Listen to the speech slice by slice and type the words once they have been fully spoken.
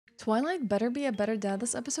Twilight better be a better dad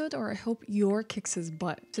this episode, or I hope Yor kicks his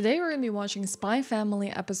butt. Today we're gonna be watching Spy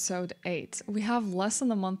Family episode 8. We have less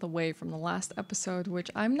than a month away from the last episode,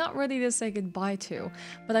 which I'm not ready to say goodbye to,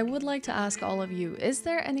 but I would like to ask all of you, is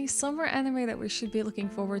there any summer anime that we should be looking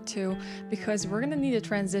forward to? Because we're gonna need a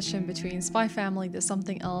transition between Spy Family to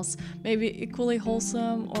something else, maybe equally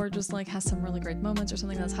wholesome, or just like has some really great moments or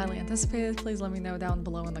something that's highly anticipated. Please let me know down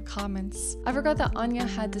below in the comments. I forgot that Anya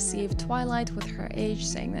had deceived Twilight with her age,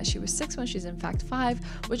 saying that she was 6 when she's in fact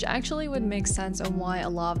 5, which actually would make sense on why a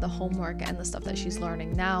lot of the homework and the stuff that she's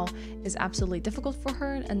learning now is absolutely difficult for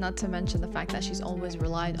her, and not to mention the fact that she's always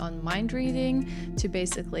relied on mind reading to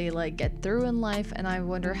basically like get through in life, and I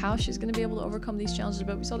wonder how she's going to be able to overcome these challenges.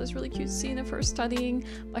 But we saw this really cute scene of her studying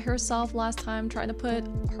by herself last time, trying to put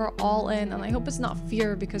her all in, and I hope it's not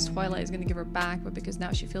fear because Twilight is going to give her back, but because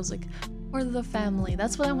now she feels like part of the family.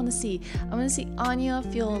 That's what I want to see. I want to see Anya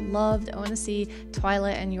feel loved. I want to see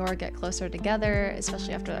Twilight and Yor get closer together,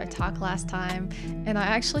 especially after our talk last time. And I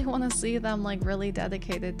actually want to see them like really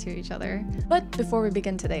dedicated to each other. But before we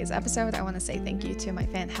begin today's episode, I want to say thank you to my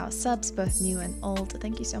Fanhouse subs, both new and old.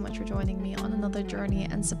 Thank you so much for joining me on another journey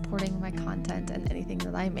and supporting my content and anything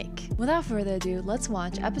that I make. Without further ado, let's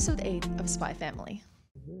watch episode 8 of Spy Family.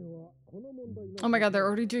 Oh my god, they're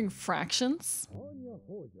already doing fractions?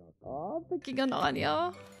 Oh, picking on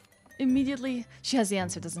Anya. Immediately, she has the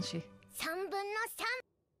answer, doesn't she?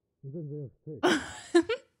 At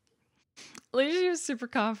least she was super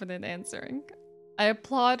confident answering. I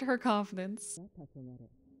applaud her confidence.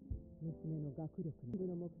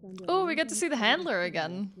 Oh, we get to see the handler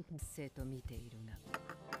again.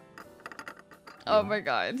 Oh my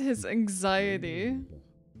god, his anxiety.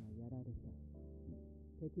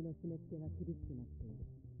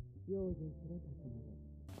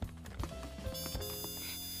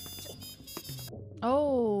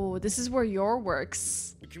 Oh, this is where Yor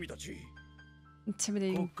works.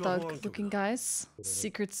 Intimidating thug-looking guys.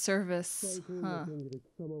 Secret Service. Huh.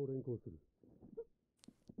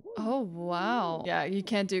 Oh, wow. Yeah, you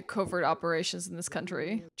can't do covert operations in this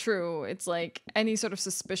country. True, it's like any sort of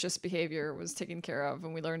suspicious behavior was taken care of,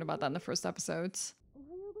 and we learned about that in the first episodes.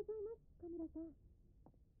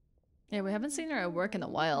 Yeah, we haven't seen her at work in a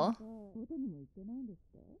while.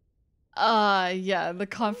 Yeah, the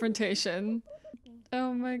confrontation.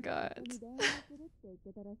 Oh my god.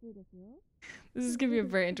 This is gonna be a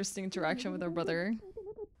very interesting interaction with her brother.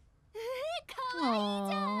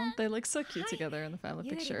 Aww, they look so cute together in the family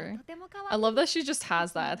picture. I love that she just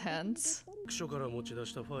has that at hand.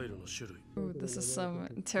 Ooh, this is some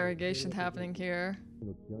interrogation happening here.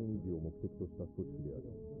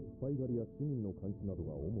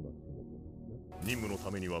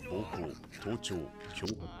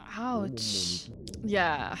 Ouch.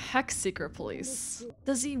 Yeah, heck, secret police.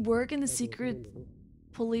 Does he work in the secret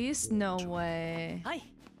police? No way.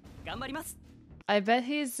 I bet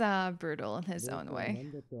he's brutal in his own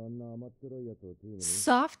way.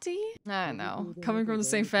 Softy? I don't know. Coming from the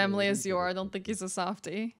same family as Yor, I don't think he's a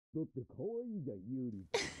softy.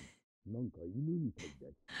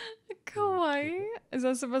 Kawaii? Is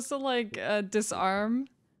that supposed to like disarm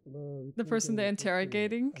the person they're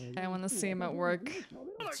interrogating? I want to see him at work.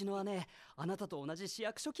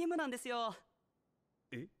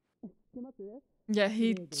 Yeah,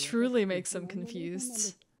 he truly makes him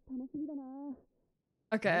confused.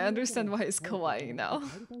 Okay, I understand why he's kawaii now.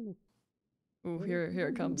 Ooh, here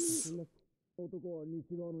it comes.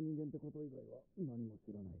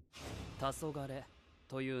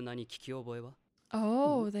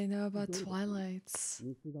 Oh, they know about Twilight.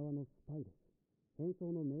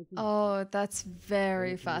 Oh, that's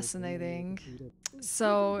very fascinating.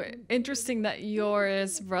 So interesting that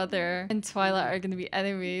Yor's brother and Twilight are going to be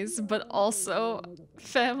enemies, but also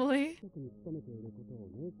family.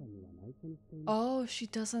 Oh, she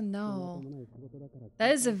doesn't know.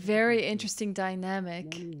 That is a very interesting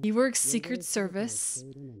dynamic. He works Secret Service.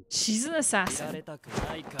 She's an assassin.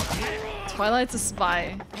 Twilight's a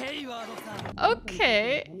spy.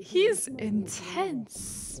 Okay, he's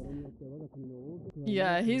intense.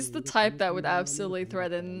 Yeah, he's the type that would absolutely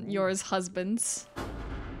threaten Yor's husband.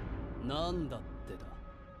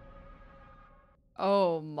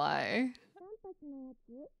 Oh my.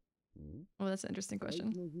 Oh, that's an interesting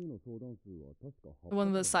question. The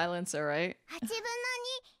one with the silencer, right?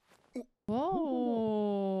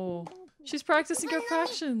 Whoa. She's practicing her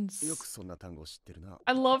fractions.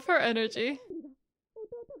 I love her energy.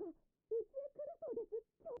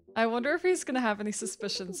 I wonder if he's gonna have any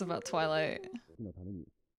suspicions about Twilight.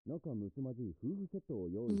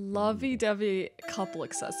 Lovey-dovey couple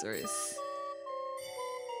accessories.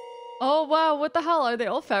 Oh wow, what the hell? Are they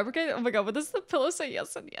all fabricated? Oh my god, what does the pillow say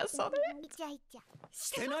yes and yes on it?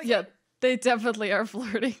 Yeah, they definitely are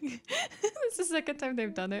flirting. It's the second time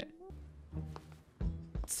they've done it.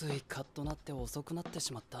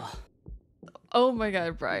 Oh my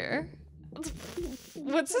god, Briar.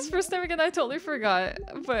 What's his first name again? I totally forgot.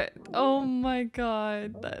 But oh my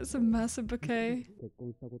god, that is a massive bouquet.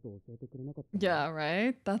 Yeah,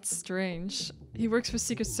 right? That's strange. He works for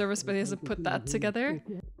Secret Service, but he hasn't put that together.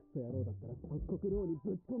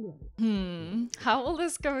 How will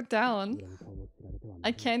this go down?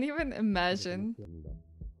 I can't even imagine.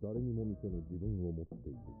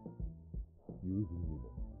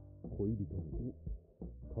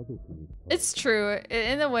 It's true.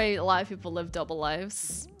 In a way, a lot of people live double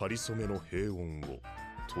lives.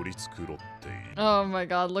 Oh my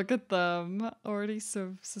god, look at them. Already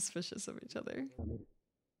so suspicious of each other.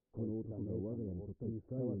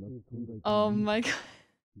 Oh my god.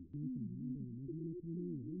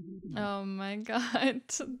 Oh my god.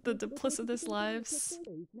 The duplicitous lives.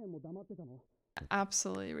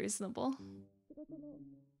 Absolutely reasonable.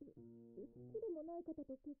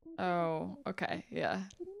 Oh, okay, yeah.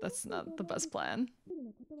 That's not the best plan.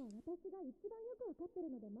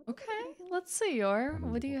 Okay, let's see, Yor.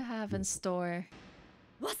 What do you have in store?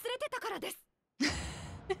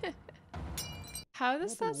 How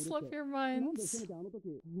does that slip your mind?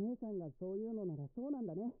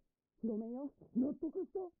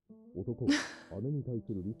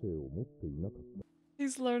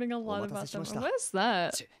 He's learning a lot about them. What is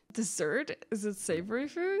that? Dessert? Is it savory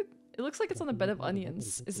food? It looks like it's on a bed of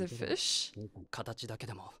onions. Is it fish?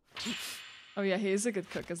 Oh yeah, he is a good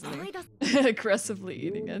cook, isn't he? Aggressively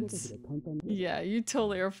eating it. Yeah, you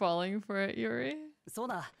totally are falling for it, Yuri.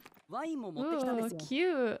 Oh,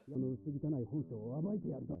 cute.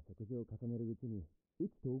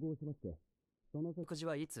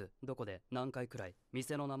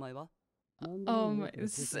 Oh my,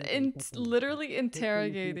 this is literally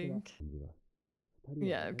interrogating.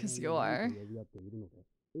 Yeah, because you are.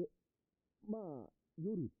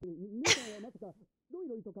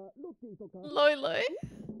 Loi loi.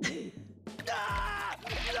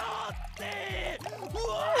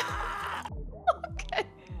 Okay.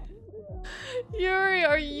 Yuri,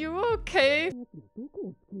 are you okay?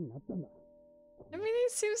 I mean, he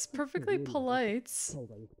seems perfectly polite.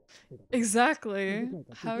 Exactly.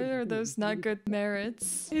 How are those not good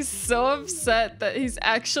merits? He's so upset that he's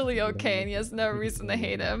actually okay and he has no reason to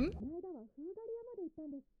hate him.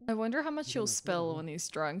 I wonder how much he'll spill when he's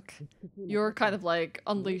drunk. You're kind of like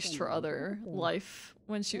unleashed her other life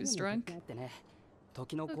when she was drunk. So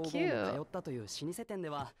cute.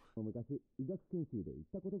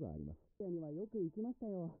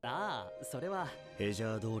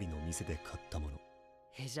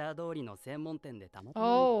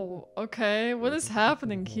 Oh, okay. What is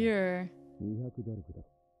happening here?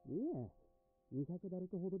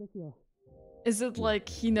 Is it like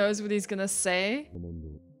he knows what he's gonna say?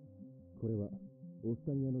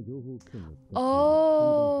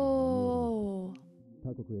 Oh,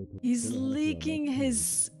 he's leaking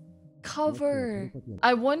his cover.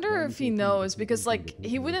 I wonder if he knows, because like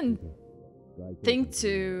he wouldn't think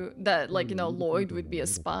to that, like, you know, Lloyd would be a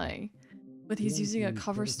spy, but he's using a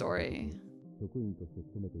cover story.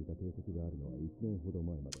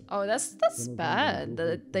 Oh, that's bad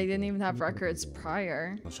that they didn't even have records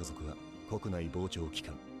prior.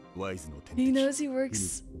 He knows he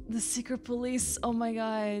works the secret police. Oh my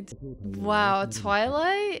god. Wow,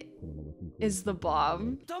 Twilight is the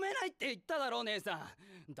bomb.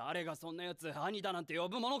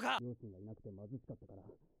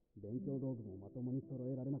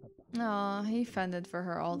 Aw, he fended for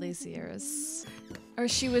her all these years. Or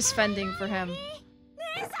she was fending for him.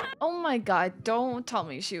 Oh my god, don't tell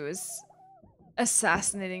me she was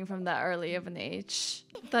assassinating from that early of an age.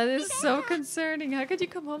 That is so concerning. How could you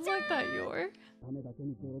come home like that, Yor?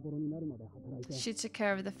 She took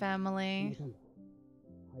care of the family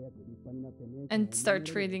and start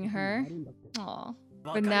treating her. Aw.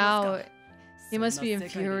 But now he must be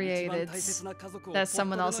infuriated that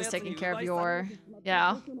someone else is taking care of Yor.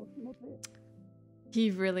 Yeah.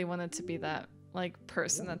 He really wanted to be that, like,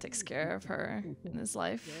 person that takes care of her in his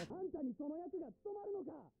life.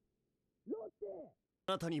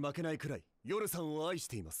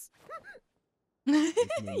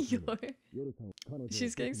 Yor.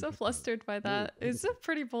 She's getting so flustered by that. It's a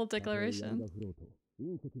pretty bold declaration.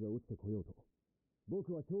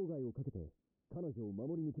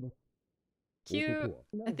 Cute.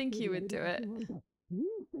 I think he would do it.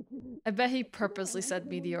 I bet he purposely said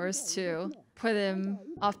meteors too. Put him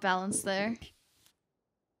off balance there.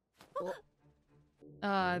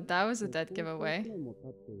 That was a dead giveaway.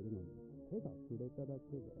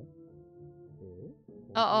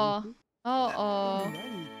 Uh-oh. Uh-oh.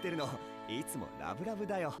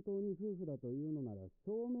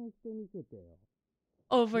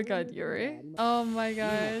 Oh my god, Yuri. Oh my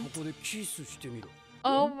god.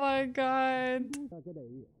 Oh my god.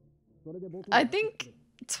 I think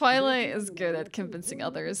Twilight is good at convincing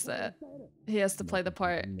others that he has to play the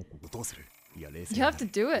part. You have to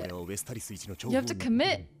do it. You have to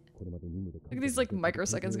commit. Look at these like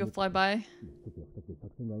microseconds go fly by.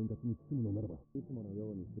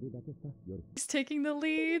 He's taking the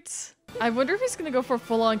lead. I wonder if he's gonna go for a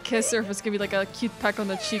full-on kiss or if it's gonna be like a cute peck on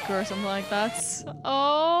the cheek or something like that.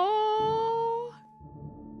 Oh.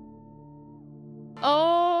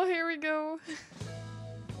 Oh, here we go.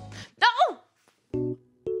 No!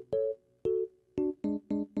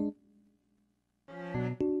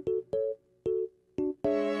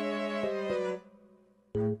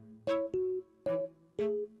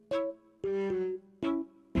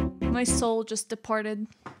 My soul just departed.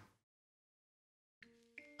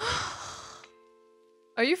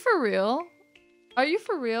 Are you for real? Are you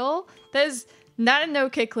for real? That is not an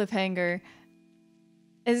okay cliffhanger.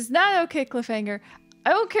 It is not an okay cliffhanger. I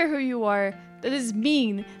don't care who you are. That is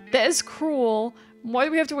mean. That is cruel. Why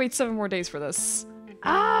do we have to wait 7 more days for this?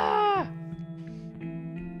 Ah!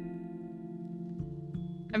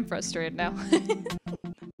 I'm frustrated now.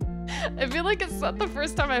 I feel like it's not the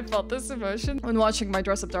first time I felt this emotion. When watching My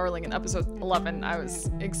Dress Up Darling in episode 11, I was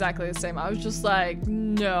exactly the same. I was just like,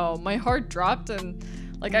 no. My heart dropped and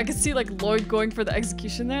like I could see like Lloyd going for the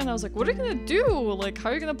execution there and I was like, what are you gonna do? Like, how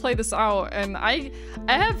are you gonna play this out? And I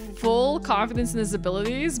have full confidence in his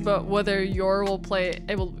abilities, but whether Yuri will play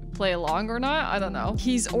along or not, I don't know.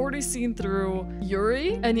 He's already seen through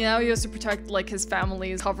Yuri and now he has to protect like his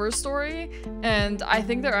family's cover story. And I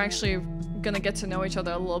think they're actually gonna get to know each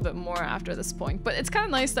other a little bit more after this point. But it's kind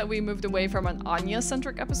of nice that we moved away from an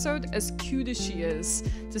Anya-centric episode, as cute as she is,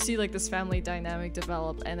 to see like this family dynamic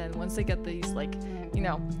develop. And then once they get these like, you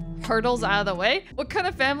know, hurdles out of the way, what kind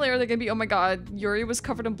of family are they gonna be? Oh my god, Yuri was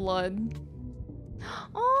covered in blood.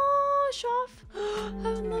 Oh, Shoff.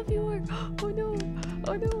 I love you. Oh no.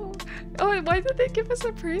 Oh no. Oh, why did they give us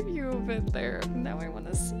a preview of it there? Now I want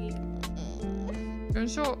to see. I'm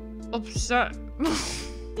so upset.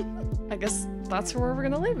 I guess that's where we're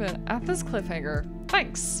gonna leave it, at this cliffhanger.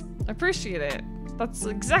 Thanks, I appreciate it. That's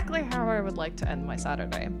exactly how I would like to end my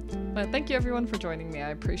Saturday. But thank you everyone for joining me, I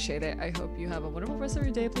appreciate it. I hope you have a wonderful rest of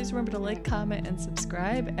your day. Please remember to like, comment, and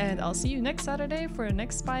subscribe, and I'll see you next Saturday for the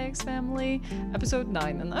next Spy X Family, episode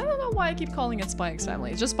 9. And I don't know why I keep calling it Spy X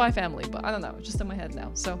Family, it's just Spy Family, but I don't know, it's just in my head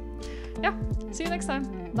now. So yeah, see you next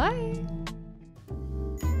time, bye!